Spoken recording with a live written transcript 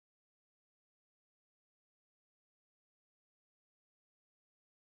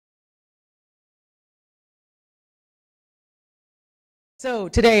So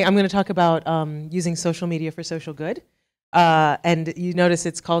today I'm going to talk about using social media for social good. And you notice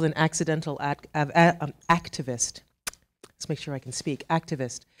it's called an accidental activist. Let's make sure I can speak.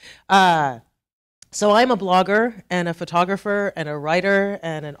 Activist. So I'm a blogger and a photographer and a writer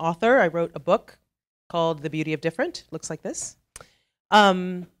and an author. I wrote a book called The Beauty of Different. Looks like this.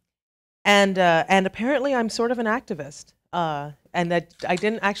 And apparently I'm sort of an activist. And that I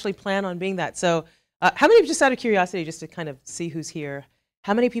didn't actually plan on being that. So how many, just out of curiosity, just to kind of see who's here,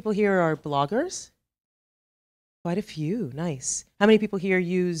 how many people here are bloggers? Quite a few, nice. How many people here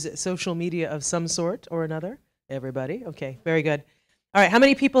use social media of some sort or another? Everybody, okay, very good. All right, how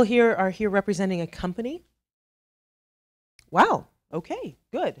many people here are here representing a company? Wow, okay,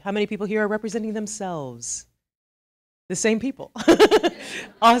 good. How many people here are representing themselves? The same people.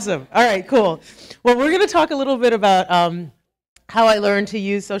 Awesome, all right, cool. Well, we're gonna talk a little bit about how I learned to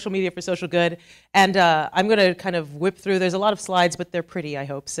use social media for social good. And I'm going to kind of whip through. There's a lot of slides, but they're pretty, I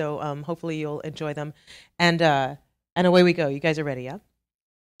hope. So hopefully you'll enjoy them. And away we go. You guys are ready, yeah?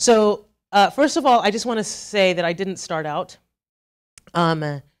 So first of all, I just want to say that I didn't start out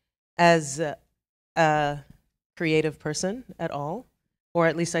as a creative person at all. Or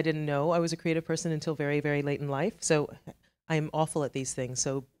at least I didn't know I was a creative person until very, very late in life. So I'm awful at these things.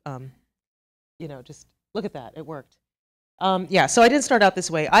 So, you know, just look at that. It worked. Yeah, so I didn't start out this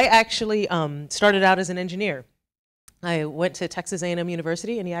way. I actually started out as an engineer. I went to Texas A&M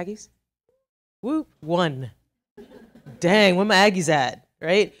University. Any Aggies? Whoop, one. Dang, where my Aggies at,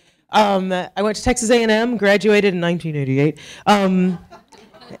 right? I went to Texas A&M, graduated in 1988.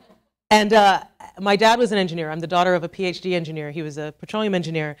 My dad was an engineer. I'm the daughter of a PhD engineer. He was a petroleum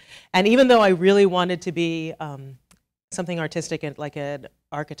engineer. And even though I really wanted to be something artistic, like an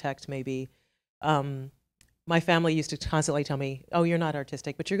architect maybe, my family used to constantly tell me, oh, you're not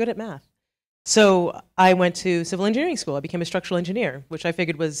artistic, but you're good at math. So I went to civil engineering school. I became a structural engineer, which I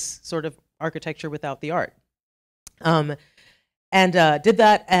figured was sort of architecture without the art. Did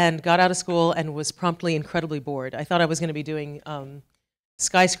that and got out of school and was promptly incredibly bored. I thought I was going to be doing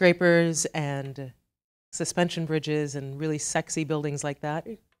skyscrapers and suspension bridges and really sexy buildings like that.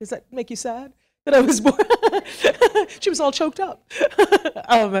 Does that make you sad that I was bored? She was all choked up.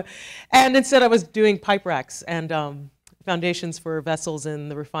 And instead I was doing pipe racks and foundations for vessels in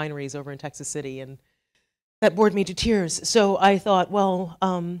the refineries over in Texas City, and that bored me to tears. So I thought, well,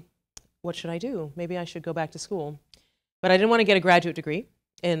 what should I do? Maybe I should go back to school. But I didn't want to get a graduate degree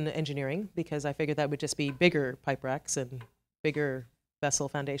in engineering because I figured that would just be bigger pipe racks and bigger vessel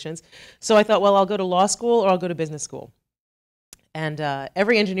foundations. So I thought, well, I'll go to law school or I'll go to business school. And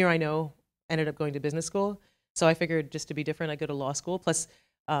every engineer I know ended up going to business school. So I figured just to be different, I'd go to law school. Plus,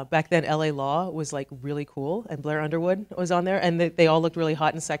 back then, LA Law was like really cool, and Blair Underwood was on there, and they all looked really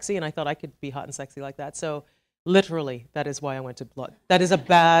hot and sexy, and I thought I could be hot and sexy like that. So literally, that is why I went to law. That is a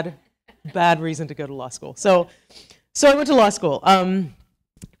bad reason to go to law school. So I went to law school. Around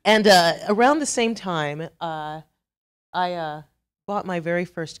the same time, I bought my very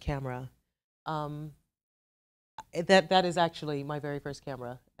first camera. That is actually my very first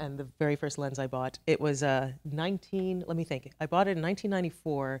camera and the very first lens I bought. It was let me think. I bought it in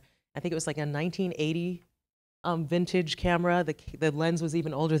 1994. I think it was like a 1980 vintage camera. The lens was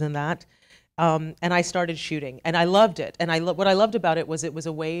even older than that. And I started shooting and I loved it. And what I loved about it was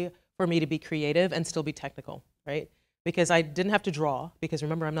a way for me to be creative and still be technical, right? Because I didn't have to draw, because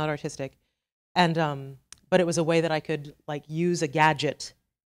remember, I'm not artistic. And but it was a way that I could like use a gadget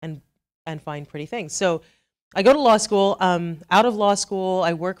and find pretty things. So I go to law school. Out of law school,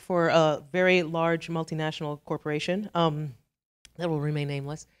 I work for a very large multinational corporation that will remain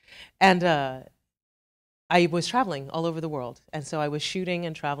nameless. And I was traveling all over the world. And so I was shooting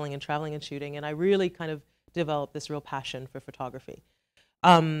and traveling and traveling and shooting. And I really kind of developed this real passion for photography.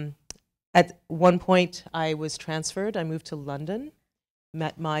 At one point, I was transferred. I moved to London,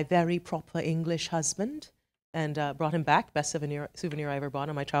 met my very proper English husband, and brought him back. Best souvenir I ever bought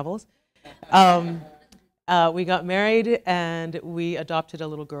on my travels. We got married and we adopted a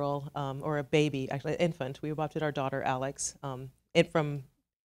little girl, or a baby, actually an infant. We adopted our daughter, Alex. From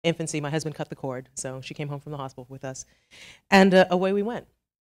infancy, my husband cut the cord, so she came home from the hospital with us. And away we went.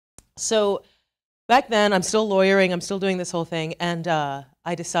 So back then, I'm still lawyering, I'm still doing this whole thing, and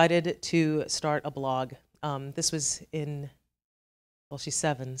I decided to start a blog. This was well, she's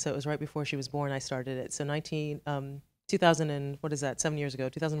 7, so it was right before she was born I started it. So 2000 and, what is that, 7 years ago,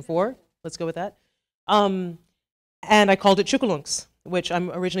 2004? Let's go with that. And I called it SchipulCon, which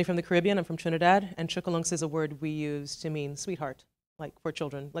I'm originally from the Caribbean. I'm from Trinidad, and SchipulCon is a word we use to mean sweetheart, like for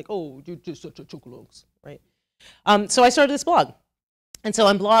children, like, oh, you're just such a SchipulCon, right? So I started this blog, And so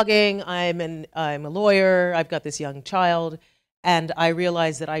I'm blogging, I'm a lawyer, I've got this young child, And I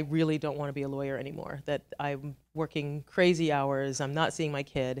realized that I really don't want to be a lawyer anymore, that I'm working crazy hours, I'm not seeing my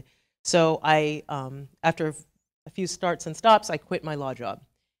kid. So after a few starts and stops, I quit my law job.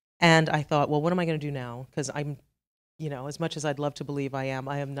 And I thought, well, what am I going to do now? Because I'm, as much as I'd love to believe I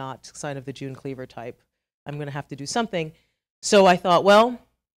am not sign of the June Cleaver type. I'm going to have to do something. So I thought, well,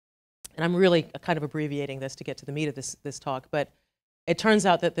 and I'm really kind of abbreviating this to get to the meat of this talk, but it turns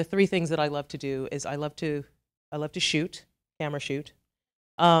out that the three things that I love to do is I love to shoot, camera shoot.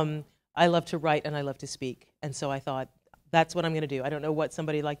 I love to write, and I love to speak. And so I thought, that's what I'm going to do. I don't know what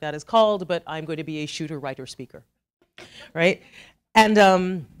somebody like that is called, but I'm going to be a shooter, writer, speaker, right? And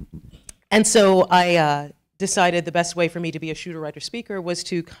so I decided the best way for me to be a shooter, writer, speaker was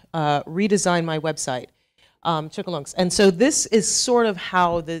to redesign my website, SchipulCon. And so this is sort of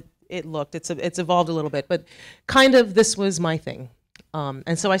how it looked. It's evolved a little bit, but kind of this was my thing.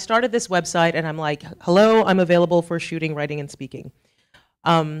 And so I started this website, and I'm like, hello, I'm available for shooting, writing, and speaking.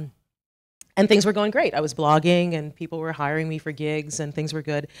 And things were going great. I was blogging, and people were hiring me for gigs, and things were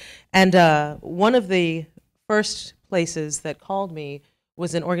good. And one of the first places that called me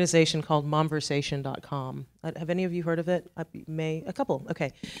was an organization called momversation.com. Have any of you heard of it? A couple,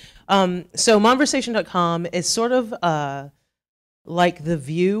 okay. So momversation.com is sort of like The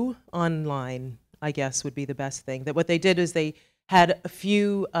View online, I guess would be the best thing. That what they did is they had a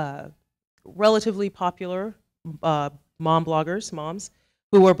few relatively popular moms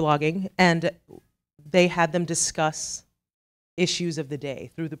who were blogging, and they had them discuss issues of the day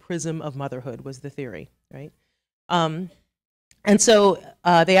through the prism of motherhood was the theory, right? And so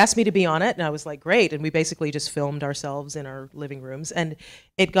they asked me to be on it, and I was like, great, and we basically just filmed ourselves in our living rooms, and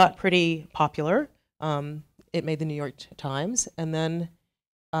it got pretty popular. It made the New York Times, and then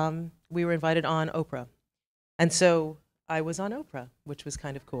we were invited on Oprah. And so I was on Oprah, which was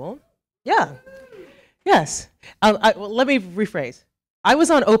kind of cool. Yeah, yes. Well, let me rephrase. I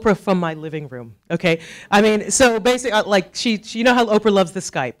was on Oprah from my living room, okay? I mean, so basically, like, you know how Oprah loves the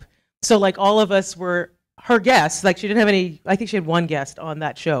Skype. So, like, all of us were her guests. Like, she didn't have any, I think she had one guest on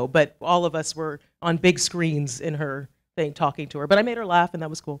that show, but all of us were on big screens in her thing talking to her. But I made her laugh, and that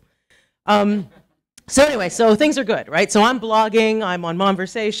was cool. So anyway, so things are good, right? So I'm blogging, I'm on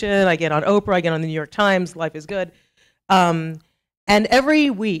Momversation, I get on Oprah, I get on the New York Times, life is good. And every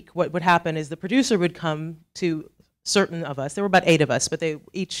week, what would happen is the producer would come to certain of us. There were about 8 of us, but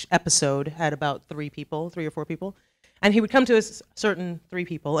each episode had about 3 or 4 people. And he would come to us, certain 3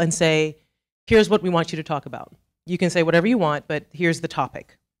 people, and say, here's what we want you to talk about. You can say whatever you want, but here's the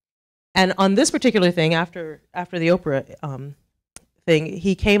topic. And on this particular thing, after the Oprah thing,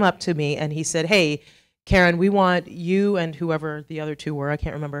 he came up to me and he said, hey, Karen, we want you and whoever the other 2 were, I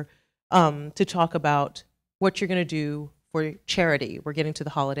can't remember, to talk about what you're going to do for charity. We're getting to the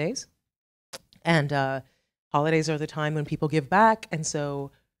holidays. And holidays are the time when people give back, and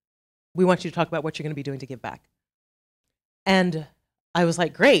so we want you to talk about what you're going to be doing to give back. And I was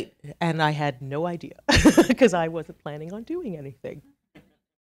like, great, and I had no idea, because I wasn't planning on doing anything.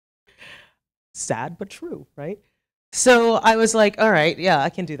 Sad but true, right? So I was like, all right, yeah, I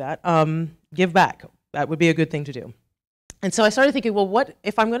can do that. Give back, that would be a good thing to do. And so I started thinking, well, what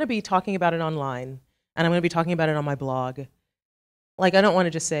if I'm going to be talking about it online, and I'm going to be talking about it on my blog? Like, I don't want to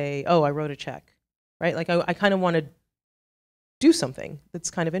just say, oh, I wrote a check. Right? Like, I kind of want to do something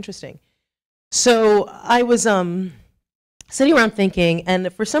that's kind of interesting. So I was sitting around thinking,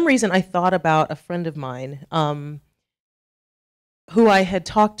 and for some reason I thought about a friend of mine who I had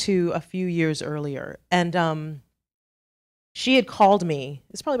talked to a few years earlier. And she had called me,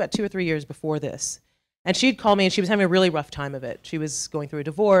 it's probably about 2 or 3 years before this, and she had called me, and she was having a really rough time of it. She was going through a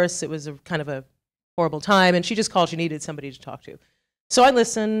divorce. It was kind of a horrible time, and she just called. She needed somebody to talk to. So I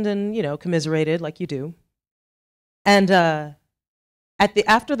listened and, commiserated like you do. And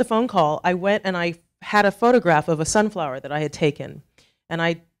after the phone call, I went and I had a photograph of a sunflower that I had taken. And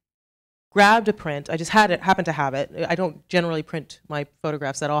I grabbed a print. I just happened to have it. I don't generally print my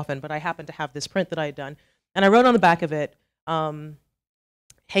photographs that often, but I happened to have this print that I had done. And I wrote on the back of it,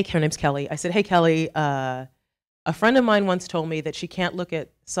 hey, her name's Kelly. I said, hey, Kelly, a friend of mine once told me that she can't look at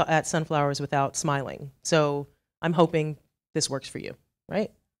sunflowers without smiling. So I'm hoping this works for you,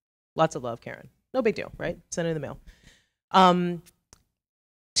 right? Lots of love, Karen. No big deal, right? Send it in the mail.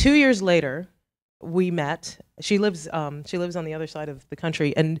 2 years later, we met. She lives on the other side of the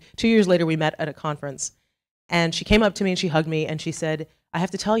country, and 2 years later, we met at a conference. And she came up to me and she hugged me and she said, I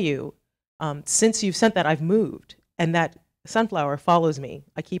have to tell you, since you've sent that, I've moved, and that sunflower follows me.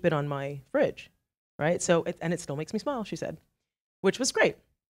 I keep it on my fridge, right? So, and it still makes me smile, she said, which was great.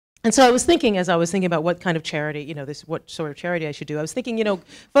 And so I was thinking, as I was thinking about what kind of charity, what sort of charity I should do, I was thinking,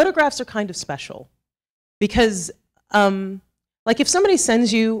 photographs are kind of special because Like if somebody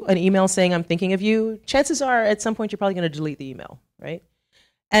sends you an email saying I'm thinking of you, chances are at some point you're probably going to delete the email, right?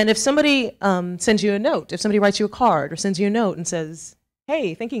 And if somebody sends you a note, if somebody writes you a card or sends you a note and says,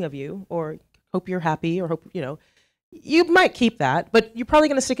 hey, thinking of you, or hope you're happy, or hope, you know, you might keep that, but you're probably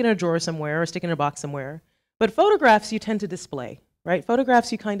going to stick it in a drawer somewhere or stick it in a box somewhere. But photographs you tend to display, right?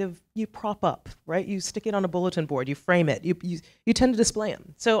 Photographs you prop up, right? You stick it on a bulletin board, you frame it, you tend to display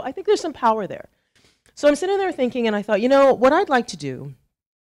them. So I think there's some power there. So I'm sitting there thinking, and I thought, you know, what I'd like to do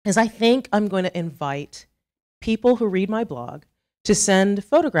is I think I'm going to invite people who read my blog to send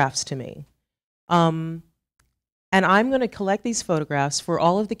photographs to me. And I'm going to collect these photographs for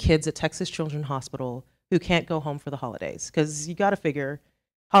all of the kids at Texas Children's Hospital who can't go home for the holidays. Because you got to figure,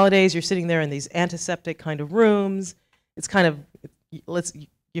 holidays, you're sitting there in these antiseptic kind of rooms. It's kind of,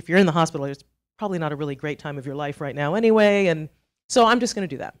 if you're in the hospital, it's probably not a really great time of your life right now anyway. And so I'm just going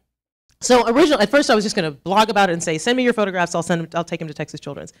to do that. So at first I was just going to blog about it and say, send me your photographs, I'll take them to Texas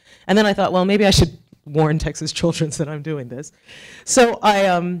Children's. And then I thought, well, maybe I should warn Texas Children's that I'm doing this. So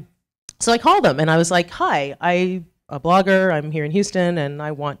I called them and I was like, hi, I'm a blogger, I'm here in Houston and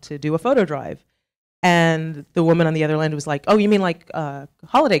I want to do a photo drive. And the woman on the other end was like, oh, you mean like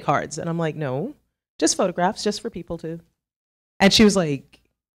holiday cards? And I'm like, no, just photographs, just for people to. And she was like,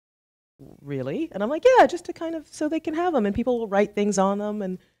 really? And I'm like, yeah, just to kind of, so they can have them and people will write things on them.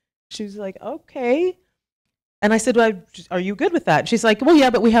 And she was like, okay. And I said, well, are you good with that? And she's like, well, yeah,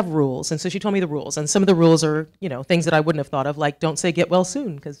 but we have rules. And so she told me the rules. And some of the rules are, you know, things that I wouldn't have thought of, like don't say get well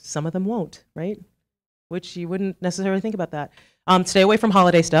soon, because some of them won't, right? Which you wouldn't necessarily think about that. Stay away from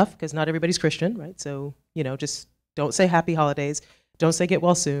holiday stuff, because not everybody's Christian, right? So, you know, just don't say happy holidays. Don't say get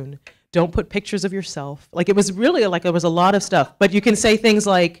well soon. Don't put pictures of yourself. Like it was really like there was a lot of stuff. But you can say things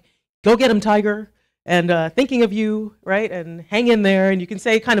like, go get him, tiger. And thinking of you, right? And hang in there, and you can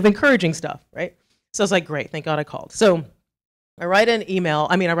say kind of encouraging stuff, right? So I was like, great, thank God I called. So I write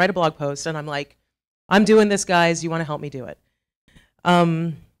a blog post, and I'm like, I'm doing this, guys, you wanna help me do it?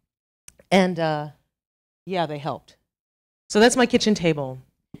 Yeah, they helped. So that's my kitchen table.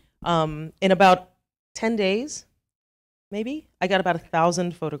 In about 10 days, maybe, I got about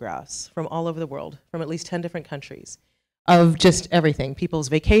 1,000 photographs from all over the world, from at least 10 different countries, of just everything, people's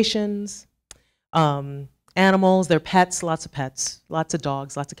vacations, animals, their pets, lots of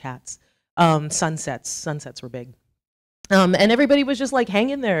dogs, lots of cats, sunsets were big. And everybody was just like, hang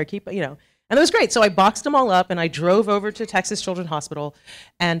in there, keep, you know, and it was great. So I boxed them all up and I drove over to Texas Children's Hospital,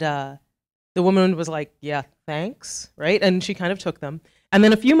 and the woman was like, yeah, thanks, right? And she kind of took them. And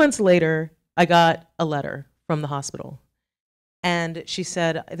then a few months later, I got a letter from the hospital. And she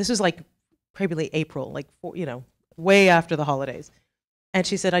said, this was like probably April, like, you know, way after the holidays. And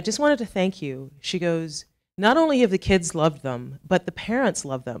she said, I just wanted to thank you. She goes, not only have the kids loved them, but the parents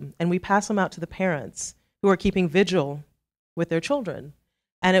love them. And we pass them out to the parents who are keeping vigil with their children.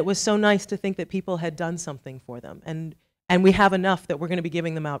 And it was so nice to think that people had done something for them. And we have enough that we're going to be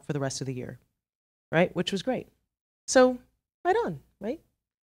giving them out for the rest of the year, right? Which was great. So, right on, right?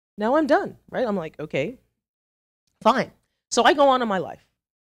 Now I'm done, right? I'm like, okay, fine. So I go on in my life.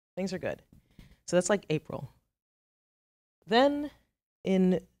 Things are good. So that's like April. Then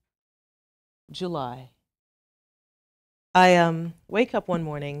in July, I wake up one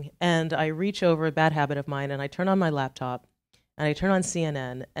morning and I reach over, a bad habit of mine, and I turn on my laptop and I turn on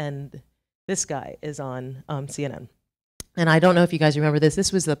CNN, and this guy is on CNN. And I don't know if you guys remember this.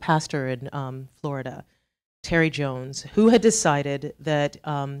 This was the pastor in Florida, Terry Jones, who had decided that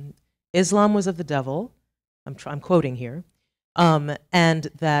Islam was of the devil. I'm quoting here. And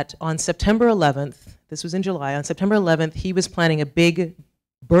that on September 11th, this was in July, on September 11th, he was planning a big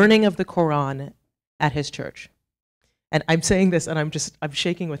burning of the Quran at his church. And I'm saying this, and I'm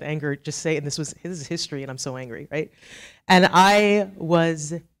shaking with anger, just saying this is history, and I'm so angry, right? And I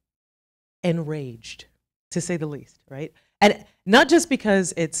was enraged, to say the least, right? And not just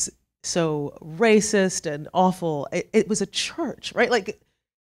because it's so racist and awful, it was a church, right? Like,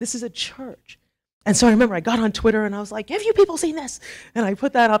 this is a church. And so I remember I got on Twitter and I was like, have you people seen this? And I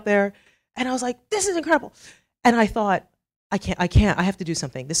put that up there and I was like, this is incredible. And I thought, I have to do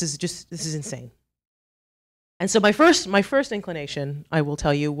something. This is insane. And so my first inclination, I will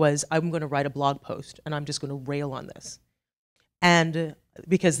tell you, was I'm going to write a blog post and I'm just going to rail on this. And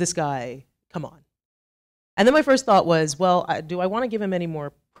because this guy, come on. And then my first thought was, well, do I want to give him any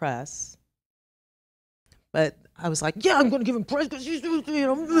more press? But I was like, yeah, I'm going to give him press because he's, you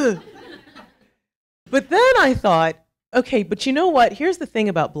know. But then I thought, okay, but you know what? Here's the thing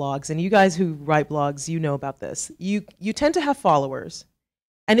about blogs, and you guys who write blogs, you know about this. You tend to have followers.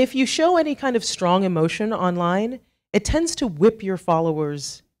 And if you show any kind of strong emotion online, it tends to whip your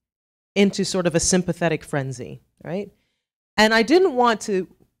followers into sort of a sympathetic frenzy, right? And I didn't want to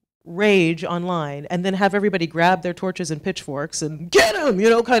rage online and then have everybody grab their torches and pitchforks and get him, you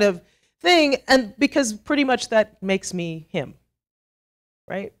know, kind of thing. And because pretty much that makes me him,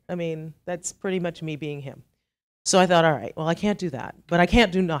 right? I mean, that's pretty much me being him. So I thought, all right, well, I can't do that, but I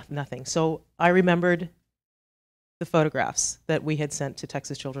can't do nothing. So I remembered the photographs that we had sent to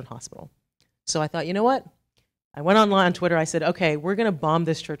Texas Children's Hospital. So I thought, you know what? I went online on Twitter. I said, okay, we're going to bomb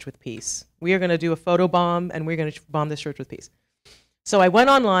this church with peace. We are going to do a photo bomb, and we're going to bomb this church with peace. So I went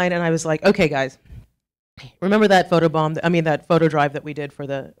online, and I was like, okay, guys, remember that photo bomb? I mean, that photo drive that we did for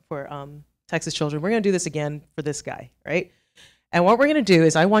Texas Children. We're going to do this again for this guy, right? And what we're going to do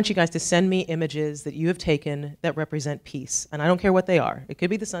is I want you guys to send me images that you have taken that represent peace. And I don't care what they are. It could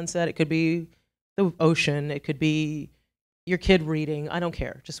be the sunset. It could be the ocean. It could be your kid reading. I don't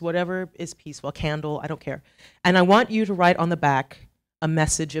care. Just whatever is peaceful. A candle. I don't care. And I want you to write on the back a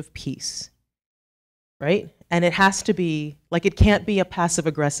message of peace, right? And it has to be, like, it can't be a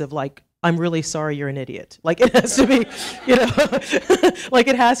passive-aggressive, like, I'm really sorry you're an idiot. Like, it has to be, you know, like,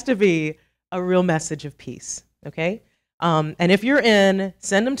 it has to be a real message of peace, okay? And if you're in,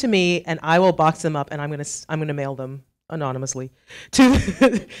 send them to me, and I will box them up, and I'm gonna mail them anonymously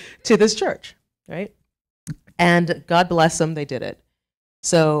to to this church, right? And God bless them, they did it.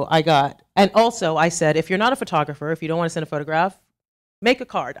 So and also I said, if you're not a photographer, if you don't want to send a photograph, make a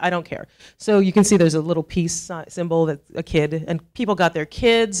card. I don't care. So you can see there's a little peace symbol that's a kid, and people got their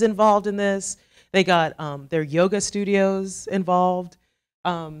kids involved in this. They got their yoga studios involved,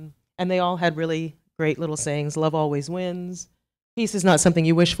 and they all had really great little sayings. Love always wins. Peace is not something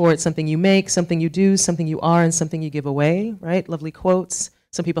you wish for, it's something you make, something you do, something you are, and something you give away, right? Lovely quotes.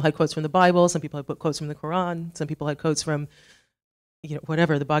 Some people had quotes from the Bible, some people had quotes from the Quran, some people had quotes from, you know,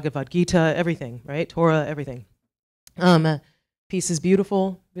 whatever, the Bhagavad Gita, everything, right? Torah, everything. Peace is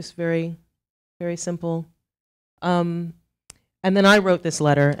beautiful, just very, very simple. And then I wrote this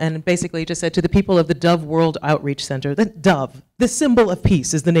letter and basically just said to the people of the Dove World Outreach Center, the Dove, the symbol of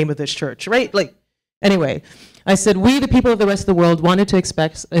peace is the name of this church, right? Like, anyway, I said, we, the people of the rest of the world, wanted to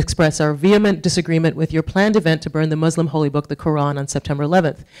express our vehement disagreement with your planned event to burn the Muslim holy book, the Quran, on September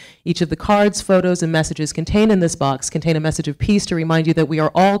 11th. Each of the cards, photos, and messages contained in this box contain a message of peace to remind you that we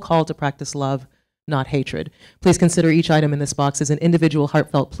are all called to practice love, not hatred. Please consider each item in this box as an individual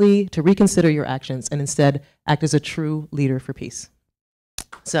heartfelt plea to reconsider your actions and instead act as a true leader for peace.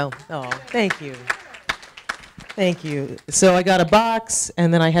 So, oh, thank you. Thank you. So I got a box,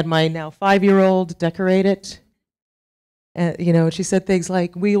 and then I had my now 5-year-old decorate it. You know, she said things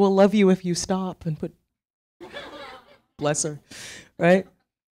like, "We will love you if you stop," and put, bless her, right?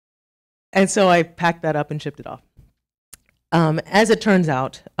 And so I packed that up and shipped it off. As it turns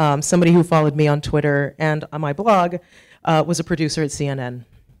out, somebody who followed me on Twitter and on my blog was a producer at CNN.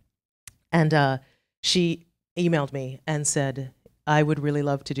 And she emailed me and said, I would really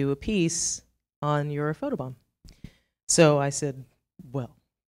love to do a piece on your photobomb. So I said, well,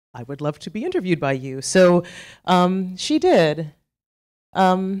 I would love to be interviewed by you. So she did,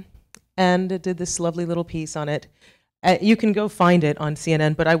 and did this lovely little piece on it. You can go find it on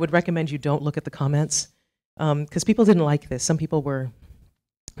CNN, but I would recommend you don't look at the comments, because people didn't like this. Some people were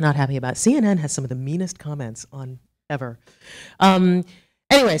not happy about it. CNN has some of the meanest comments on ever.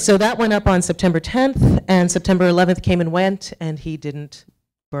 Anyway, so that went up on September 10th, and September 11th came and went, and he didn't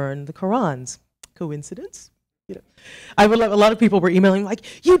burn the Qurans. Coincidence? You know, a lot of people were emailing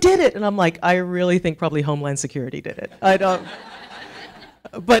like, you did it! And I'm like, I really think probably Homeland Security did it. I don't,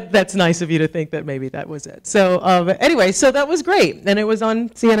 but that's nice of you to think that maybe that was it. So anyway, so that was great. And it was on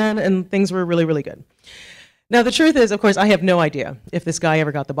CNN, and things were really, really good. Now, the truth is, of course, I have no idea if this guy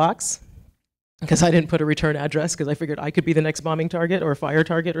ever got the box, because I didn't put a return address, because I figured I could be the next bombing target or fire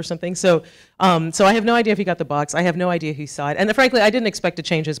target or something. So, so I have no idea if he got the box. I have no idea who saw it. And frankly, I didn't expect to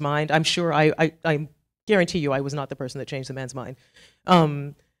change his mind. I'm sure, I guarantee you I was not the person that changed the man's mind.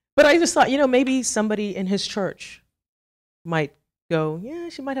 But I just thought, you know, maybe somebody in his church might go, yeah,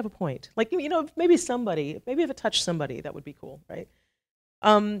 she might have a point. Like, you know, maybe if it touched somebody, that would be cool, right?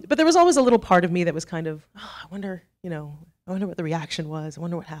 But there was always a little part of me that was kind of, oh, I wonder what the reaction was. I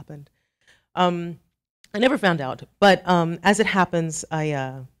wonder what happened. I never found out, but as it happens,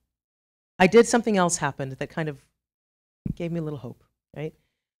 I did something else happened that kind of gave me a little hope, right?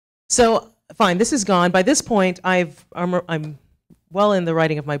 So fine, this is gone. By this point, I'm well in the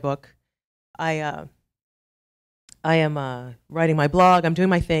writing of my book. I am writing my blog. I'm doing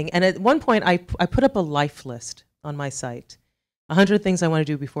my thing, and at one point, I put up a life list on my site, 100 things I want to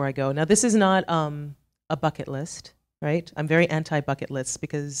do before I go. Now, this is not a bucket list, right? I'm very anti-bucket lists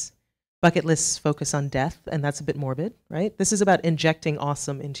because bucket lists focus on death, and that's a bit morbid, right? This is about injecting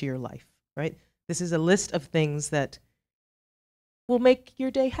awesome into your life, right? This is a list of things that will make your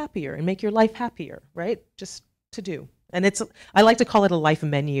day happier and make your life happier, right? Just to do. And I like to call it a life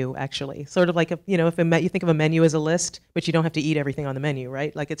menu, actually. Sort of like, you think of a menu as a list, but you don't have to eat everything on the menu,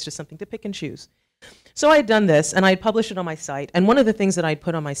 right? Like it's just something to pick and choose. So I had done this, and I had published it on my site. And one of the things that I'd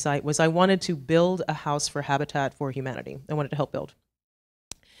put on my site was I wanted to build a house for Habitat for Humanity. I wanted to help build,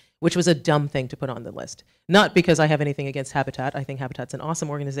 which was a dumb thing to put on the list. Not because I have anything against Habitat. I think Habitat's an awesome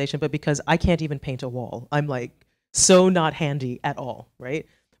organization, but because I can't even paint a wall. I'm like so not handy at all, right?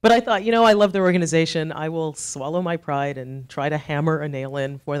 But I thought, I love their organization. I will swallow my pride and try to hammer a nail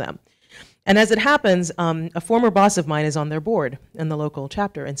in for them. And as it happens, a former boss of mine is on their board in the local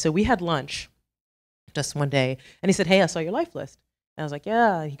chapter. And so we had lunch just one day, and he said, hey, I saw your life list. And I was like,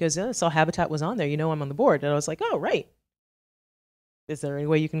 yeah. He goes, yeah, I saw Habitat was on there. I'm on the board. And I was like, oh, right. Is there any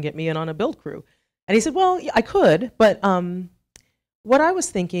way you can get me in on a build crew? And he said, well, yeah, I could, but what I was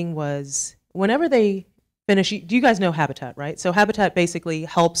thinking was whenever they finish, do you guys know Habitat, right? So Habitat basically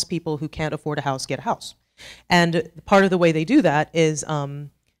helps people who can't afford a house get a house. And part of the way they do that is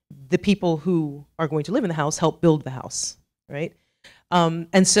the people who are going to live in the house help build the house, right?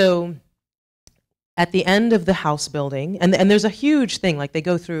 And so at the end of the house building, and there's a huge thing, like they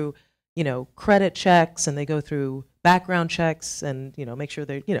go through, credit checks, and they go through background checks, and make sure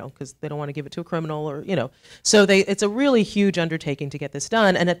they, because they don't want to give it to a criminal, or so it's a really huge undertaking to get this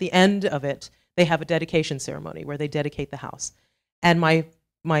done. And at the end of it, they have a dedication ceremony where they dedicate the house. And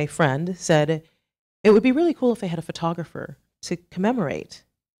my friend said it would be really cool if they had a photographer to commemorate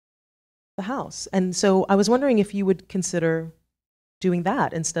the house. And so I was wondering if you would consider doing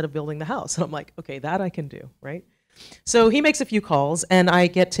that instead of building the house. And I'm like, okay, that I can do, right? So he makes a few calls, and I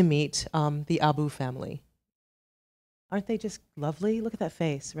get to meet the Abu family. Aren't they just lovely? Look at that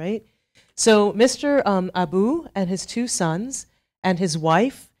face, right? So Mr. Abu and his two sons and his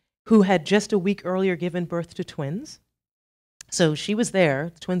wife, who had just a week earlier given birth to twins. So she was there,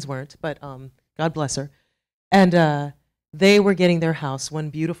 the twins weren't, but God bless her. And they were getting their house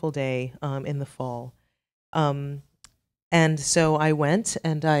one beautiful day in the fall. And so I went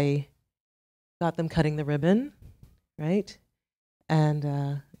and I got them cutting the ribbon, right?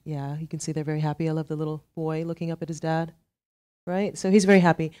 And yeah, you can see they're very happy. I love the little boy looking up at his dad, right? So he's very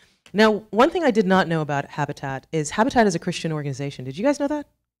happy. Now, one thing I did not know about Habitat is a Christian organization. Did you guys know that?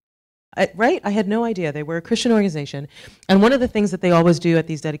 Right? I had no idea. They were a Christian organization. And one of the things that they always do at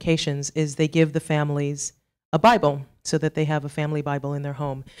these dedications is they give the families a Bible so that they have a family Bible in their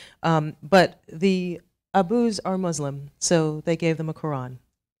home. But the Abus are Muslim, so they gave them a Quran.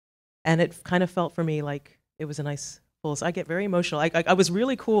 And it kind of felt for me like it was a nice full. So I get very emotional. I was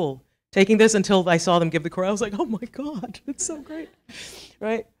really cool taking this until I saw them give the Quran. I was like, oh my God, it's so great,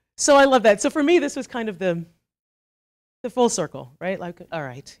 right? So I love that. So for me, this was kind of the full circle, right? Like, all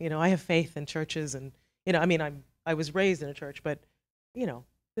right, I have faith in churches, and I was raised in a church, but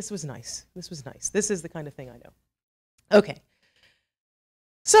this was nice. This was nice. This is the kind of thing I know. Okay.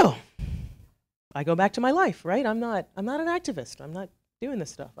 So I go back to my life, right? I'm not an activist. I'm not doing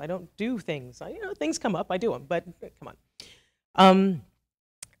this stuff. I don't do things. Things come up, I do them, but come on.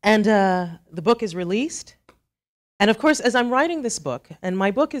 And the book is released. And of course, as I'm writing this book, and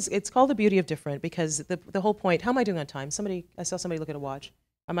my book it's called The Beauty of Different, because the whole point, how am I doing on time? I saw somebody look at a watch.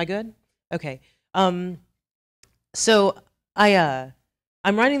 Am I good? Okay. So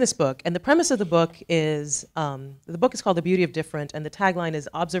I'm writing this book, and the premise of the book is, the book is called The Beauty of Different, and the tagline is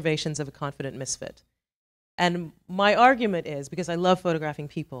Observations of a Confident Misfit. And my argument is, because I love photographing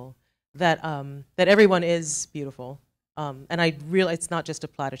people, that everyone is beautiful. And I realize it's not just a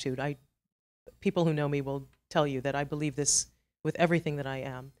platitude. People who know me will tell you that I believe this with everything that I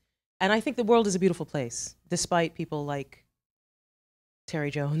am. And I think the world is a beautiful place, despite people like Terry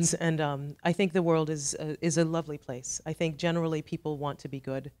Jones. And I think the world is a lovely place. I think generally people want to be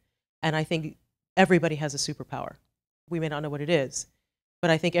good. And I think everybody has a superpower. We may not know what it is, but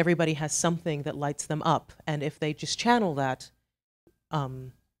I think everybody has something that lights them up. And if they just channel that,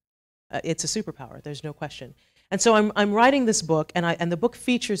 it's a superpower. There's no question. And so I'm writing this book, and the book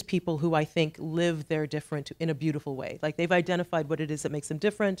features people who I think live their different in a beautiful way. Like they've identified what it is that makes them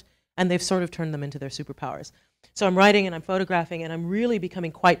different, and they've sort of turned them into their superpowers. So I'm writing and I'm photographing, and I'm really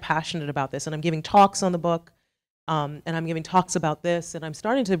becoming quite passionate about this. And I'm giving talks on the book, and I'm giving talks about this, and I'm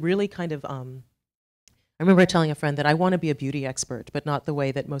starting to really kind of. I remember telling a friend that I want to be a beauty expert, but not the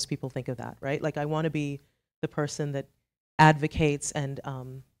way that most people think of that, right? Like I want to be the person that advocates and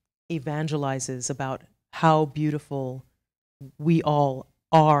evangelizes about how beautiful we all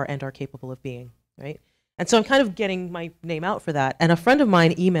are and are capable of being, right? And so I'm kind of getting my name out for that. And a friend of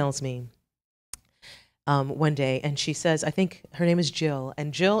mine emails me one day, and she says, I think her name is Jill,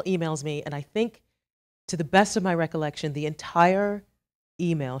 and Jill emails me, and I think to the best of my recollection, the entire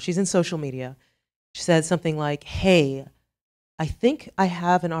email, she's in social media, she said something like, hey, I think I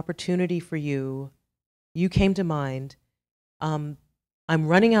have an opportunity for you. You came to mind. I'm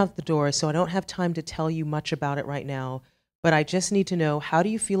running out the door, so I don't have time to tell you much about it right now, but I just need to know, how do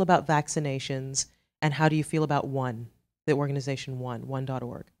you feel about vaccinations, and how do you feel about ONE, the organization ONE,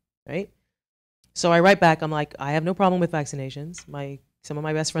 one.org, right? So I write back, I'm like, I have no problem with vaccinations. Some of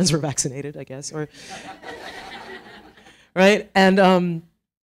my best friends were vaccinated, I guess, or right? And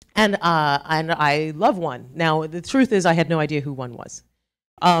I love ONE. Now, the truth is I had no idea who ONE was.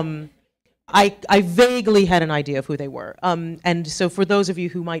 I vaguely had an idea of who they were. And so for those of you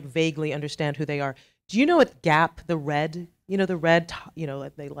who might vaguely understand who they are, do you know what Gap, the red, the red,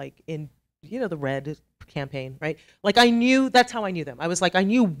 they like in, the red campaign, right? Like that's how I knew them. I was like, I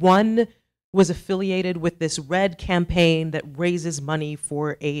knew ONE was affiliated with this red campaign that raises money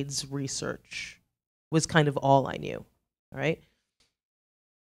for AIDS research, was kind of all I knew, all right?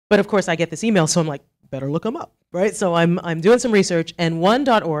 But of course I get this email, so I'm like, better look them up, right? So I'm doing some research, and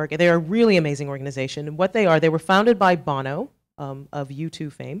one.org, they're a really amazing organization. And what they are, they were founded by Bono of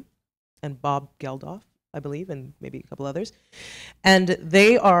U2 fame, and Bob Geldof, I believe, and maybe a couple others. And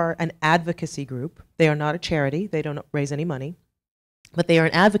they are an advocacy group. They are not a charity. They don't raise any money. But they are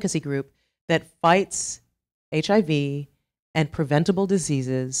an advocacy group that fights HIV and preventable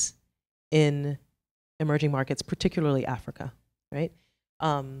diseases in emerging markets, particularly Africa, right?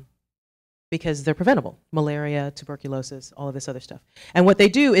 Because they're preventable. Malaria, tuberculosis, all of this other stuff. And what they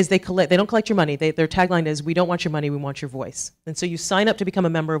do is they don't collect your money. Their tagline is, we don't want your money, we want your voice. And so you sign up to become a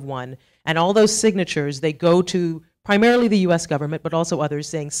member of ONE, and all those signatures, they go to primarily the US government, but also others,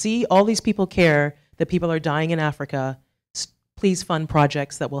 saying, see, all these people care that people are dying in Africa. Please fund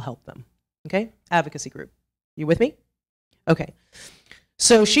projects that will help them. Okay? Advocacy group. You with me? Okay.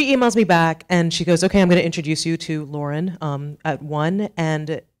 So she emails me back, and she goes, okay, I'm going to introduce you to Lauren at ONE.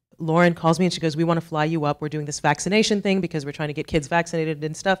 And Lauren calls me and she goes, we want to fly you up. We're doing this vaccination thing because we're trying to get kids vaccinated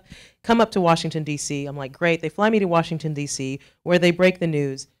and stuff. Come up to Washington, D.C. I'm like, great. They fly me to Washington, D.C., where they break the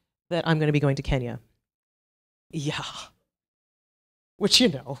news that I'm going to be going to Kenya. Yeah. Which,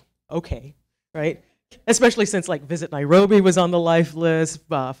 okay, right? Especially since, like, Visit Nairobi was on the life list,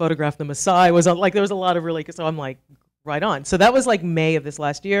 Photograph the Maasai was on, like, there was a lot of really, so I'm like, right on. So that was like May of this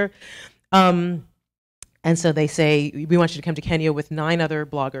last year. And so they say, we want you to come to Kenya with 9 other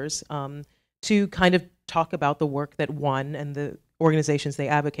bloggers to kind of talk about the work that ONE and the organizations they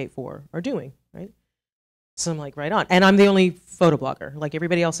advocate for are doing, right? So I'm like, right on. And I'm the only photo blogger. Like,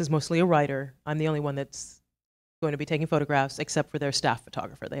 everybody else is mostly a writer. I'm the only one that's going to be taking photographs, except for their staff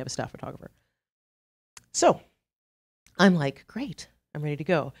photographer. They have a staff photographer. So I'm like, great, I'm ready to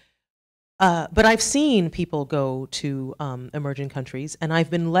go. But I've seen people go to emerging countries, and I've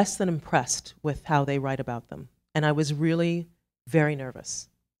been less than impressed with how they write about them. And I was really very nervous,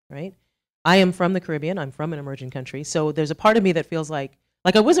 right? I am from the Caribbean. I'm from an emerging country. So there's a part of me that feels like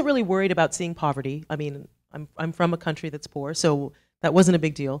I wasn't really worried about seeing poverty. I mean, I'm from a country that's poor, so that wasn't a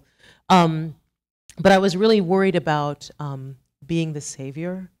big deal. But I was really worried about being the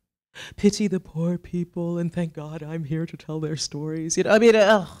savior. Pity the poor people, and thank God I'm here to tell their stories. I mean,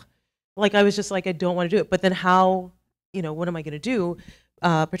 like, I was just like, I don't want to do it. But then how, what am I going to do?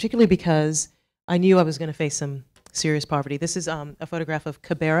 Particularly because I knew I was going to face some serious poverty. This is a photograph of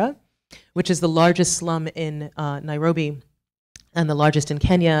Kibera, which is the largest slum in Nairobi and the largest in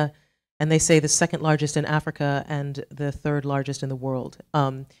Kenya, and they say the second largest in Africa and the third largest in the world.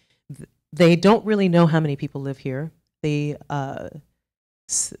 They don't really know how many people live here. The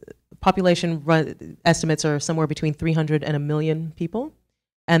population estimates are somewhere between 300 and 1 million people.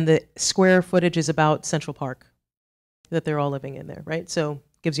 And the square footage is about Central Park that they're all living in there, right? So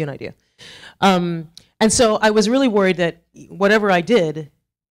gives you an idea. And so I was really worried that whatever I did,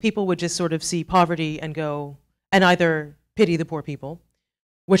 people would just sort of see poverty and go, and either pity the poor people,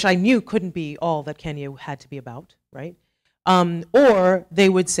 which I knew couldn't be all that Kenya had to be about, right? Or they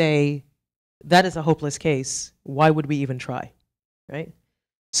would say, that is a hopeless case. Why would we even try, right?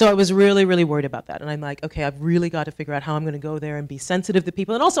 So I was really, really worried about that. And I'm like, okay, I've really got to figure out how I'm going to go there and be sensitive to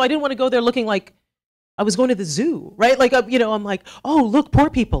people. And also, I didn't want to go there looking like I was going to the zoo, right? Like, I'm like, oh, look, poor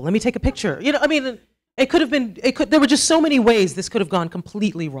people. Let me take a picture. I mean, it could have been, there were just so many ways this could have gone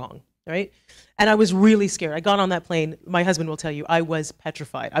completely wrong, right? And I was really scared. I got on that plane. My husband will tell you, I was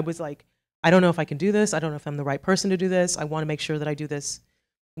petrified. I was like, I don't know if I can do this. I don't know if I'm the right person to do this. I want to make sure that I do this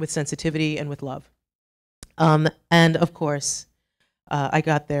with sensitivity and with love. And of course, I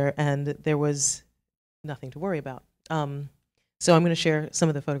got there and there was nothing to worry about. So I'm going to share some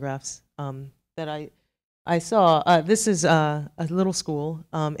of the photographs that I saw, this is a little school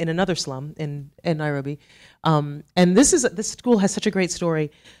in another slum in Nairobi. And this school has such a great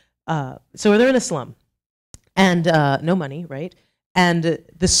story. So they're in a slum and no money, right? And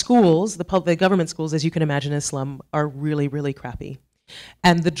the schools, the government schools, as you can imagine in a slum, are really, really crappy.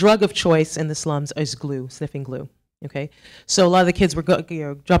 And the drug of choice in the slums is glue, sniffing glue, okay? So a lot of the kids were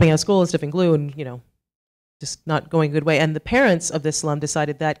dropping out of school and sniffing glue and, just not going a good way. And the parents of this slum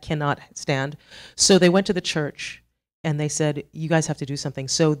decided that cannot stand. So they went to the church and they said, you guys have to do something.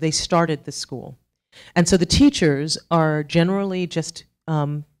 So they started the school. And so the teachers are generally just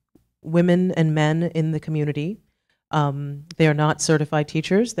women and men in the community. They are not certified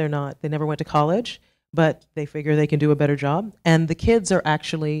teachers. They never went to college, but they figure they can do a better job. And the kids are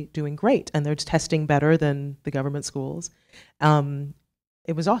actually doing great, and they're testing better than the government schools.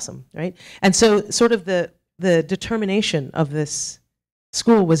 It was awesome, right? And so sort of the determination of this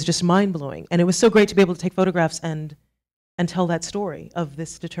school was just mind-blowing. And it was so great to be able to take photographs and tell that story of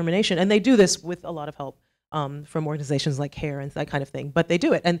this determination. And they do this with a lot of help from organizations like CARE and that kind of thing. But they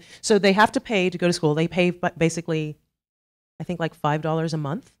do it. And so they have to pay to go to school. They pay basically, I think, like $5 a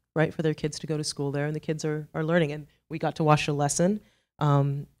month, right, for their kids to go to school there. And the kids are learning. And we got to watch a lesson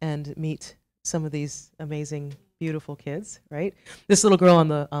and meet some of these amazing, beautiful kids, right? This little girl on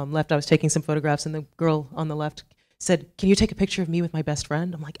the left, I was taking some photographs, and the girl on the left said, "Can you take a picture of me with my best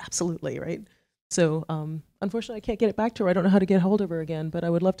friend?" I'm like, absolutely, right? So unfortunately, I can't get it back to her. I don't know how to get hold of her again, but I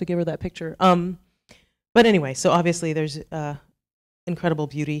would love to give her that picture. But anyway, so obviously there's incredible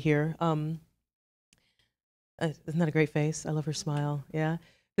beauty here. Isn't that a great face? I love her smile, yeah.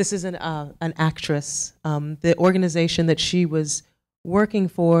 This is an actress. The organization that she was working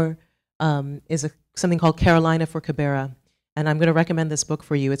for is something called Carolina for Kibera. And I'm going to recommend this book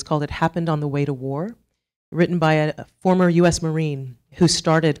for you. It's called It Happened on the Way to War, written by a former US Marine who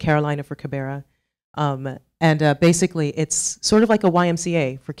started Carolina for Kibera. And basically, it's sort of like a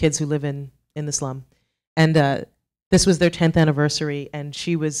YMCA for kids who live in the slum. And this was their 10th anniversary, and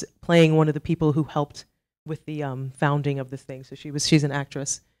she was playing one of the people who helped with the founding of this thing. So she's an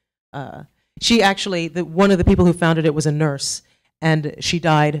actress. She actually, one of the people who founded it was a nurse, and she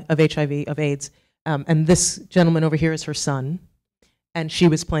died of HIV, of AIDS. And this gentleman over here is her son, and she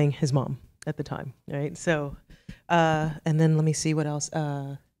was playing his mom at the time, right? So, and then let me see what else.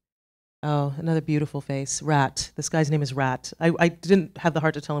 Oh, another beautiful face, Rat. This guy's name is Rat. I didn't have the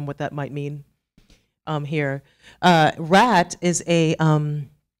heart to tell him what that might mean here. Rat is a,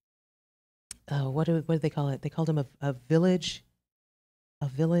 what do they call it? They called him a village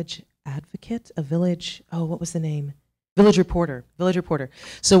advocate, what was the name? Village reporter.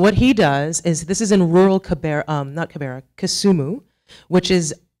 So what he does is, this is in rural Kisumu, which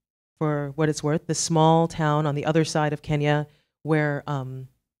is, for what it's worth, the small town on the other side of Kenya where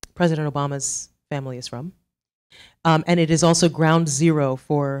President Obama's family is from. And it is also ground zero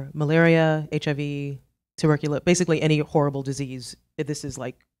for malaria, HIV, tuberculosis, basically any horrible disease. This is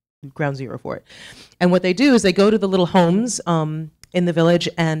like ground zero for it. And what they do is they go to the little homes in the village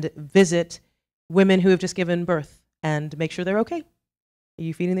and visit women who have just given birth and make sure they're okay. Are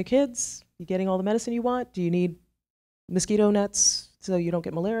you feeding the kids? Are you getting all the medicine you want? Do you need mosquito nets so you don't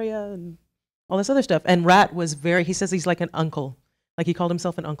get malaria and all this other stuff? And Rat was he says he's like an uncle. Like, he called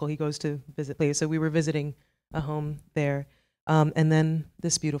himself an uncle. He goes to visit places. So we were visiting a home there. And then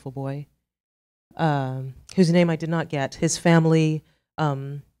this beautiful boy, whose name I did not get, his family,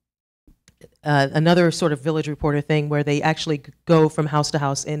 another sort of village reporter thing where they actually go from house to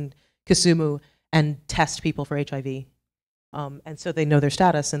house in Kisumu and test people for HIV. And so they know their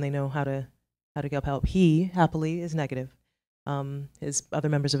status and they know how to get help. He, happily, is negative. His other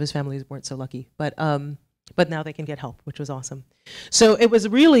members of his family weren't so lucky. But now they can get help, which was awesome. So it was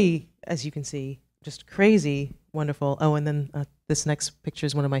really, as you can see, just crazy, wonderful. Oh, and then this next picture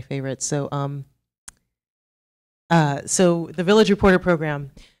is one of my favorites. So, so the Village Reporter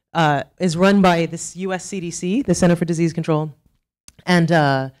Program is run by this US CDC, the Center for Disease Control, and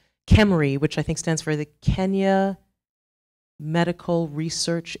KEMRI, which I think stands for the Kenya Medical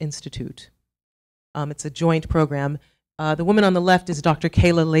Research Institute. It's a joint program. The woman on the left is Dr.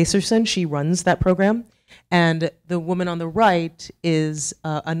 Kayla Lacerson. She runs that program. And the woman on the right is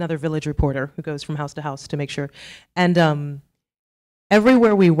another village reporter who goes from house to house to make sure. And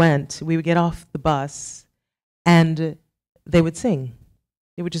everywhere we went, we would get off the bus and they would sing.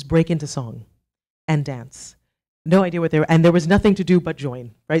 They would just break into song and dance. No idea what they were, and there was nothing to do but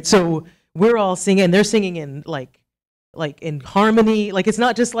join, right? So we're all singing, and they're singing in like in harmony. Like, it's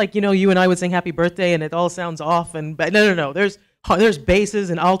not just like, you and I would sing happy birthday and it all sounds off, but no. There's basses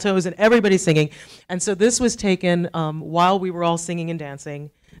and altos and everybody's singing. And so this was taken while we were all singing and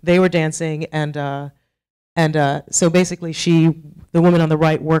dancing. They were dancing, and And so basically the woman on the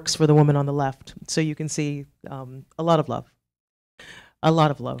right works for the woman on the left. So you can see a lot of love. A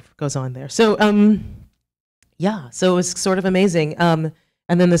lot of love goes on there. So yeah, so it was sort of amazing.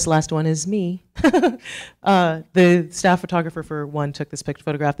 And then this last one is me. The staff photographer for one took this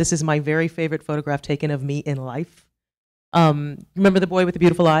photograph. This is my very favorite photograph taken of me in life. Remember the boy with the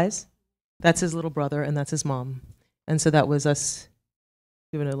beautiful eyes? That's his little brother, and that's his mom. And so that was us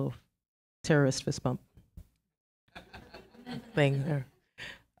doing a little terrorist fist bump thing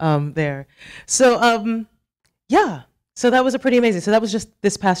there. So yeah, so that was a pretty amazing. So that was just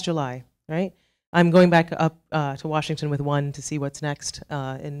this past July, right? I'm going back up to Washington with one to see what's next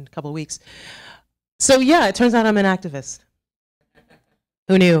in a couple of weeks. So yeah, it turns out I'm an activist.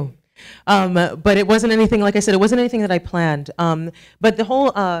 Who knew? But it wasn't anything, like I said, it wasn't anything that I planned. But the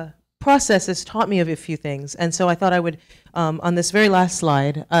whole process has taught me of a few things. And so I thought I would, on this very last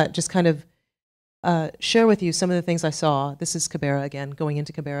slide, just kind of share with you some of the things I saw. This is Kibera again, going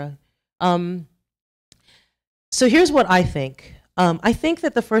into Kibera. So here's what I think. I think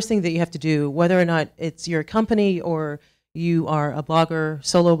that the first thing that you have to do, whether or not it's your company or you are a blogger,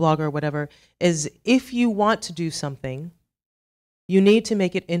 solo blogger, whatever, is if you want to do something, you need to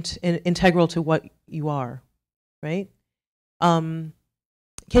make it integral to what you are, right?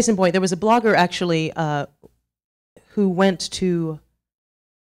 Case in point, there was a blogger actually who went to,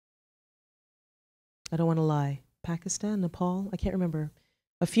 I don't want to lie, Pakistan, Nepal, I can't remember,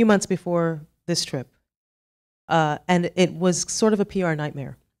 a few months before this trip. And it was sort of a PR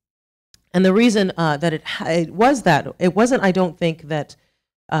nightmare. And the reason that it wasn't, I don't think, that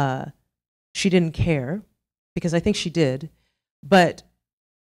she didn't care, because I think she did, but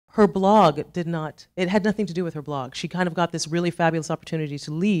her blog did not, it had nothing to do with her blog. She kind of got this really fabulous opportunity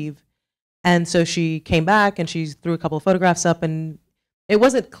to leave, and so she came back and she threw a couple of photographs up, and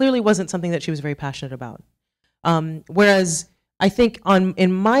it clearly wasn't something that she was very passionate about. Whereas I think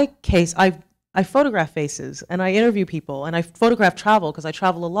in my case, I photograph faces, and I interview people, and I photograph travel because I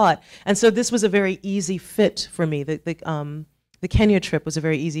travel a lot. And so this was a very easy fit for me. The Kenya trip was a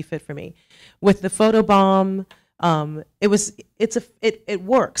very easy fit for me. With the photobomb, it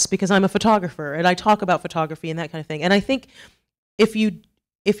works because I'm a photographer and I talk about photography and that kind of thing. And I think if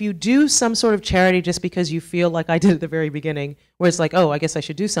you do some sort of charity just because you feel like I did at the very beginning, where it's like, oh, I guess I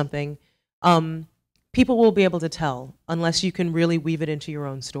should do something, people will be able to tell unless you can really weave it into your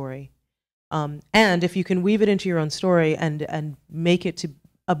own story. And if you can weave it into your own story and make it to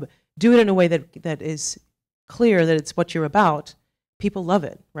do it in a way that is clear that it's what you're about, people love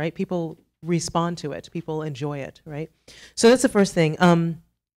it, right? People respond to it. People enjoy it, right? So that's the first thing.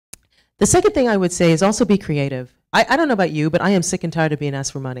 The second thing I would say is also be creative. I don't know about you, but I am sick and tired of being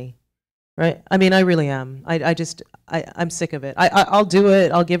asked for money, right? I mean, I really am. I'm sick of it. I'll do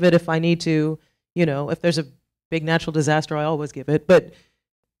it. I'll give it if I need to. You know, if there's a big natural disaster, I always give it. But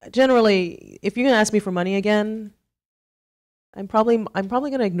generally, if you're gonna ask me for money again, I'm probably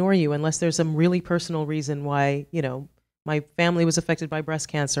gonna ignore you unless there's some really personal reason why, you know, my family was affected by breast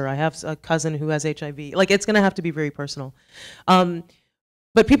cancer. I have a cousin who has HIV. Like, it's gonna have to be very personal.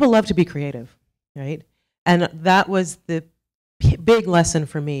 But people love to be creative, right? And that was the big lesson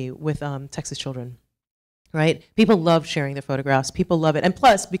for me with Texas Children, right? People love sharing their photographs. People love it. And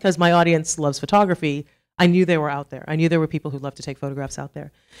plus, because my audience loves photography, I knew they were out there. I knew there were people who love to take photographs out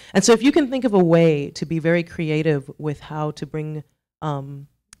there. And so if you can think of a way to be very creative with how to bring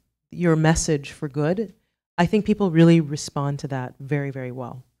your message for good, I think people really respond to that very, very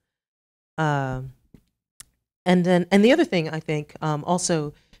well. And the other thing I think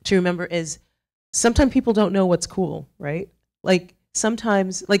also to remember is sometimes people don't know what's cool, right? Like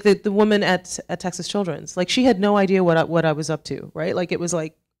sometimes, like the woman at Texas Children's, like she had no idea what I was up to, right? Like it was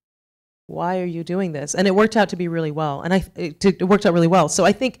like, why are you doing this? And it worked out to be really well. And it worked out really well. So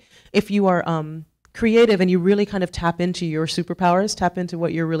I think if you are creative and you really kind of tap into your superpowers, tap into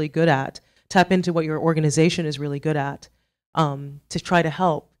what you're really good at, tap into what your organization is really good at, to try to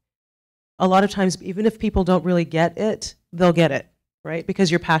help, a lot of times, even if people don't really get it, they'll get it, right?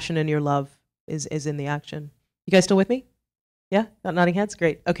 Because your passion and your love is in the action. You guys still with me? Yeah? Not nodding heads?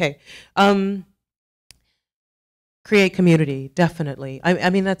 Great. Okay. Create community, definitely.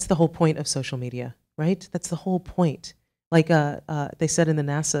 I mean, that's the whole point of social media, right? That's the whole point. Like they said in the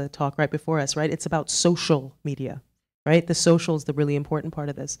NASA talk right before us, right? It's about social media, right? The social is the really important part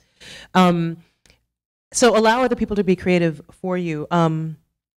of this. So allow other people to be creative for you.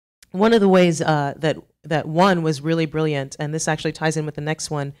 One of the ways that one was really brilliant, and this actually ties in with the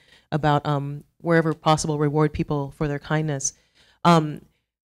next one about wherever possible, reward people for their kindness.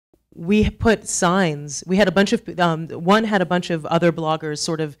 We put signs. We had a bunch of, one had a bunch of other bloggers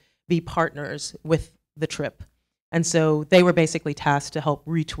sort of be partners with the trip. And so they were basically tasked to help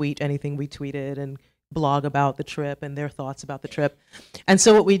retweet anything we tweeted and blog about the trip and their thoughts about the trip. And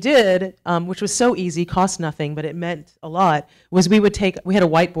so what we did, which was so easy, cost nothing, but it meant a lot, was we had a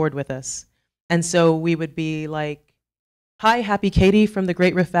whiteboard with us. And so we would be like, hi, happy Katie from the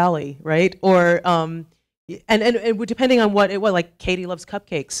Great Rift Valley, right? Or, and depending on what it was, like Katie loves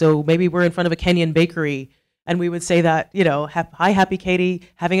cupcakes, so maybe we're in front of a Kenyan bakery, and we would say that, you know, hi, happy Katie,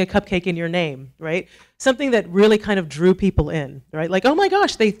 having a cupcake in your name, right? Something that really kind of drew people in, right? Like, oh my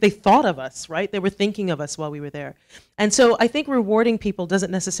gosh, they thought of us, right? They were thinking of us while we were there. And so I think rewarding people doesn't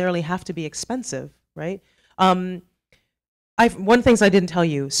necessarily have to be expensive, right? One of the things I didn't tell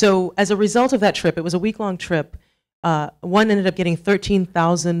you, so as a result of that trip, it was a week-long trip, one ended up getting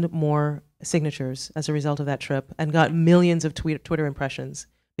 13,000 more signatures as a result of that trip and got millions of Twitter impressions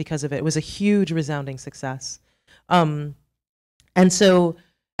because of it. It was a huge, resounding success. And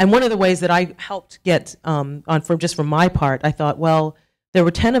one of the ways that I helped get, from my part, I thought, well, there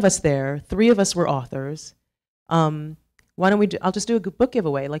were 10 of us there, 3 of us were authors. Why don't I'll just do a book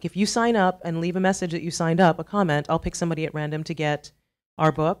giveaway. Like if you sign up and leave a message that you signed up, a comment, I'll pick somebody at random to get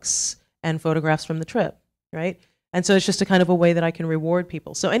our books and photographs from the trip, right? And so it's just a kind of a way that I can reward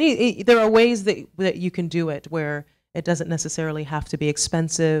people. So there are ways that you can do it where it doesn't necessarily have to be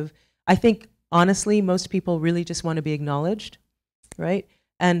expensive. I think, honestly, most people really just want to be acknowledged, right?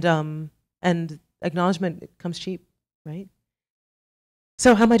 And acknowledgement comes cheap, right?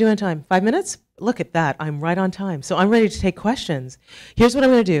 So how am I doing on time? 5 minutes? Look at that, I'm right on time. So I'm ready to take questions. Here's what I'm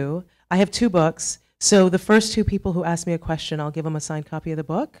gonna do. I have 2 books. So the first 2 people who ask me a question, I'll give them a signed copy of the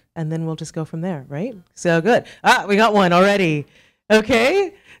book, and then we'll just go from there, right? So good. Ah, we got one already.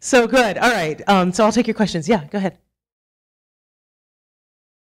 Okay, so good. All right, so I'll take your questions. Yeah, go ahead.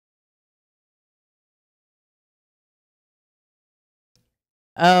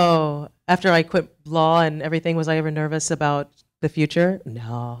 Oh, after I quit law and everything, was I ever nervous about the future?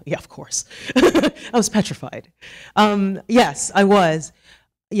 No. Yeah, of course. I was petrified. Yes, I was.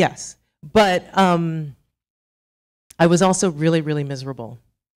 Yes. But I was also really, really miserable.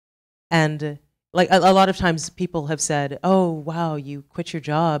 And like a lot of times people have said, oh, wow, you quit your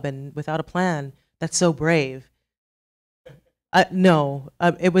job and without a plan. That's so brave. No,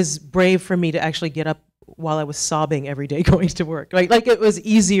 it was brave for me to actually get up while I was sobbing every day going to work. Right? Like it was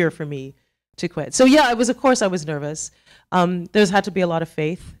easier for me to quit. So yeah, of course I was nervous. There's had to be a lot of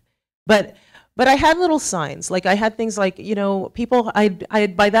faith. But I had little signs. Like I had things like, you know, people, I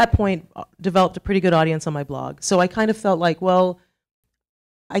had by that point developed a pretty good audience on my blog. So I kind of felt like, well,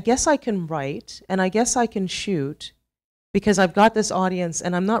 I guess I can write and I guess I can shoot because I've got this audience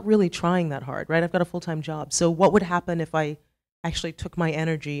and I'm not really trying that hard, right? I've got a full-time job. So what would happen if I actually took my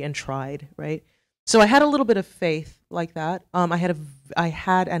energy and tried, right? So I had a little bit of faith like that. I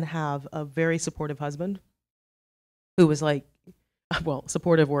had and have a very supportive husband who was like, well,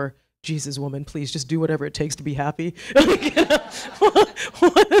 supportive or Jesus, woman, please just do whatever it takes to be happy.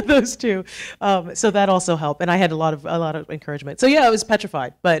 One of those two. So that also helped, and I had a lot of encouragement. So yeah, I was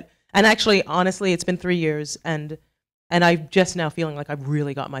petrified, and actually, honestly, it's been 3 years, and I'm just now feeling like I've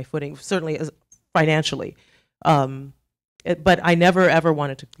really got my footing, certainly financially. But I never ever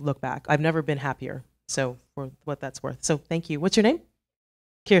wanted to look back. I've never been happier. So for what that's worth. So thank you. What's your name?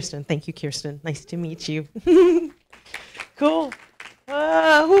 Kirsten. Thank you, Kirsten. Nice to meet you. Cool.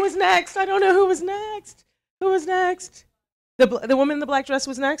 Who was next? I don't know who was next. Who was next? The woman in the black dress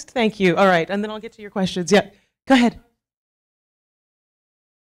was next? Thank you. All right, and then I'll get to your questions. Yeah, go ahead.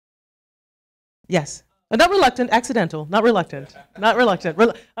 Yes. Not reluctant, accidental. Not reluctant. Not reluctant.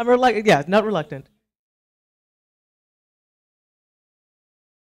 I'm reluctant. Yeah, not reluctant.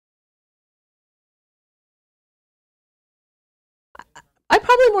 I'm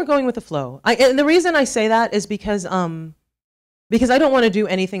probably more going with the flow. And the reason I say that is because I don't want to do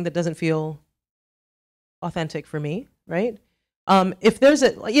anything that doesn't feel authentic for me, right? If there's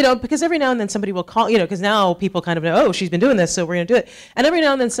because every now and then somebody will call, because now people kind of know, oh, she's been doing this, so we're going to do it. And every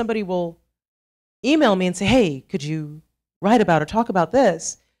now and then somebody will email me and say, hey, could you write about or talk about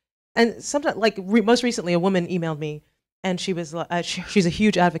this? And sometimes, most recently, a woman emailed me, and she was she's a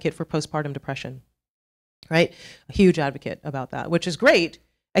huge advocate for postpartum depression, right? A huge advocate about that, which is great,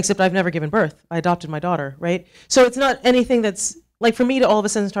 except I've never given birth. I adopted my daughter, right? So it's not anything that's, like for me to all of a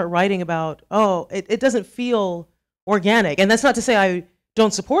sudden start writing about, oh, it doesn't feel organic. And that's not to say I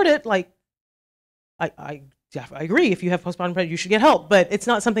don't support it. Like, I agree, if you have postpartum depression, you should get help, but it's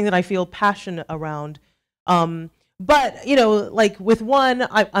not something that I feel passionate around. But, like with one,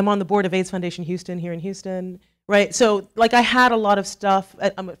 I'm on the board of AIDS Foundation Houston here in Houston, right? So like I had a lot of stuff,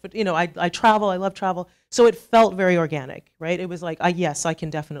 I travel, I love travel. So it felt very organic, right? It was like, yes, I can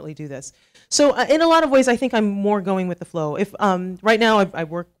definitely do this. So in a lot of ways, I think I'm more going with the flow. If right now I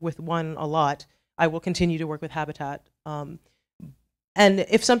work with one a lot, I will continue to work with Habitat. And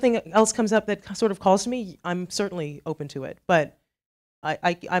if something else comes up that sort of calls to me, I'm certainly open to it. But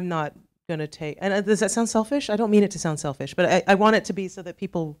I'm not going to take, and does that sound selfish? I don't mean it to sound selfish, but I want it to be so that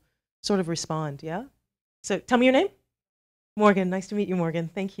people sort of respond, yeah? So tell me your name. Morgan, nice to meet you, Morgan.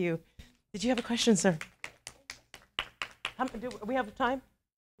 Thank you. Did you have a question, sir? Do we have time?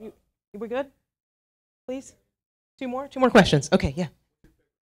 We're good? Please? Two more questions. Okay, yeah.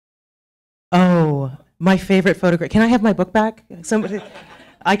 Oh, my favorite photograph. Can I have my book back? Somebody,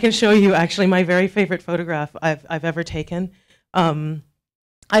 I can show you actually my very favorite photograph I've ever taken.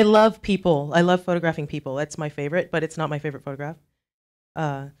 I love people. I love photographing people. That's my favorite, but it's not my favorite photograph.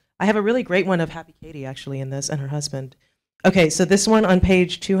 I have a really great one of Happy Katie actually in this and her husband. Okay, so this one on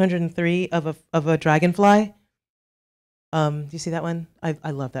page 203 of a dragonfly. Do you see that one?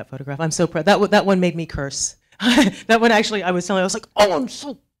 I love that photograph. I'm so proud. That one made me curse. That one actually, I was like, oh, I'm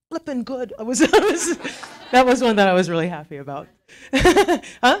so flippin' good. That was one that I was really happy about.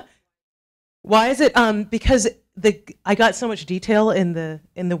 Huh? Why is it? Because I got so much detail in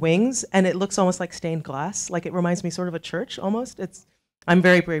the wings, and it looks almost like stained glass. Like it reminds me sort of a church almost. I'm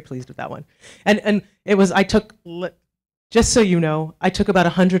very, very pleased with that one. And it was, just so you know, I took about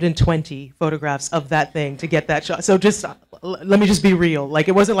 120 photographs of that thing to get that shot. So just, let me just be real. Like,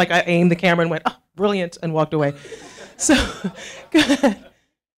 it wasn't like I aimed the camera and went, oh, brilliant, and walked away. So, go ahead.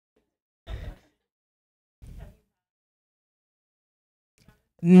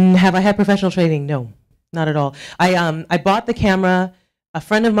 Have I had professional training? No, not at all. I bought the camera. A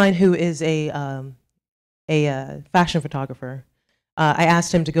friend of mine who is a fashion photographer, I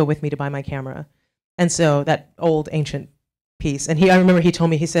asked him to go with me to buy my camera. And so that old ancient piece. And I remember he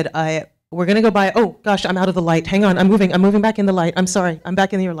told me, he said, we're gonna go buy, oh gosh, I'm out of the light. Hang on, I'm moving back in the light. I'm sorry, I'm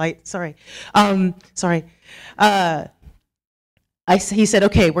back in your light, sorry. Sorry. He said,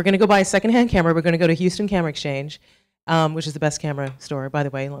 okay, we're gonna go buy a secondhand camera. We're gonna go to Houston Camera Exchange, which is the best camera store, by the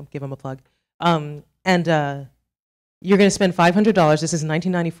way. I'll give them a plug. And you're gonna spend $500. This is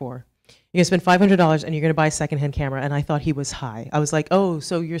 1994. You're gonna spend $500 and you're gonna buy a secondhand camera. And I thought he was high. I was like, oh,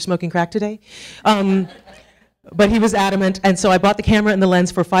 so you're smoking crack today? But he was adamant, and so I bought the camera and the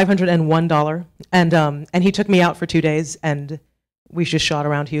lens for $501, and he took me out for 2 days, and we just shot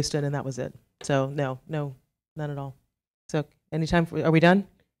around Houston, and that was it. So no, none at all. So anytime, are we done?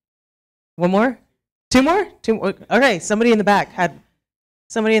 One more? Two more? Okay, somebody in the back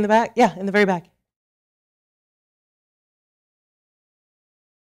somebody in the back? Yeah, in the very back.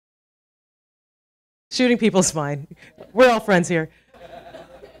 Shooting people's fine. We're all friends here.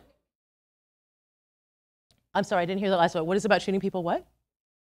 I'm sorry, I didn't hear the last one. What is about shooting people what?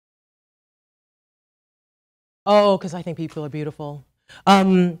 Oh, because I think people are beautiful.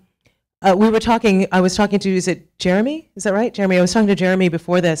 I was talking to, is it Jeremy? Is that right? Jeremy, I was talking to Jeremy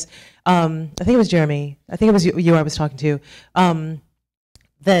before this. I think it was Jeremy. I think it was you I was talking to.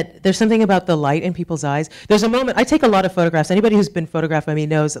 That there's something about the light in people's eyes. There's a moment, I take a lot of photographs. Anybody who's been photographed by me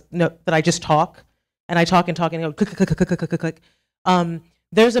knows that I just talk, and I talk and talk and go click, click, click, click, click, click, click.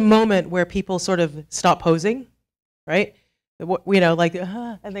 There's a moment where people sort of stop posing, right? You know, like,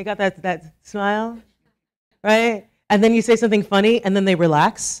 and they got that smile, right? And then you say something funny, and then they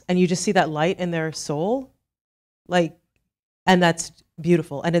relax, and you just see that light in their soul, like, and that's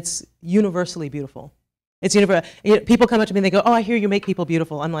beautiful, and it's universally beautiful. It's universal. People come up to me and they go, "Oh, I hear you make people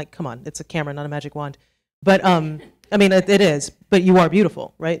beautiful." I'm like, "Come on, it's a camera, not a magic wand." But I mean, it is, but you are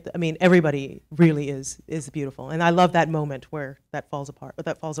beautiful, right? I mean, everybody really is beautiful. And I love that moment where that falls apart, or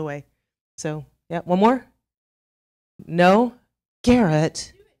that falls away. So, yeah, one more? No?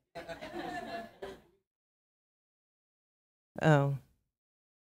 Garrett? Oh.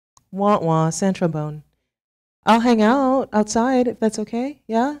 Wah-wah, Centrobone. I'll hang out outside if that's okay,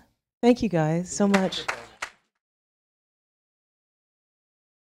 yeah? Thank you guys so much.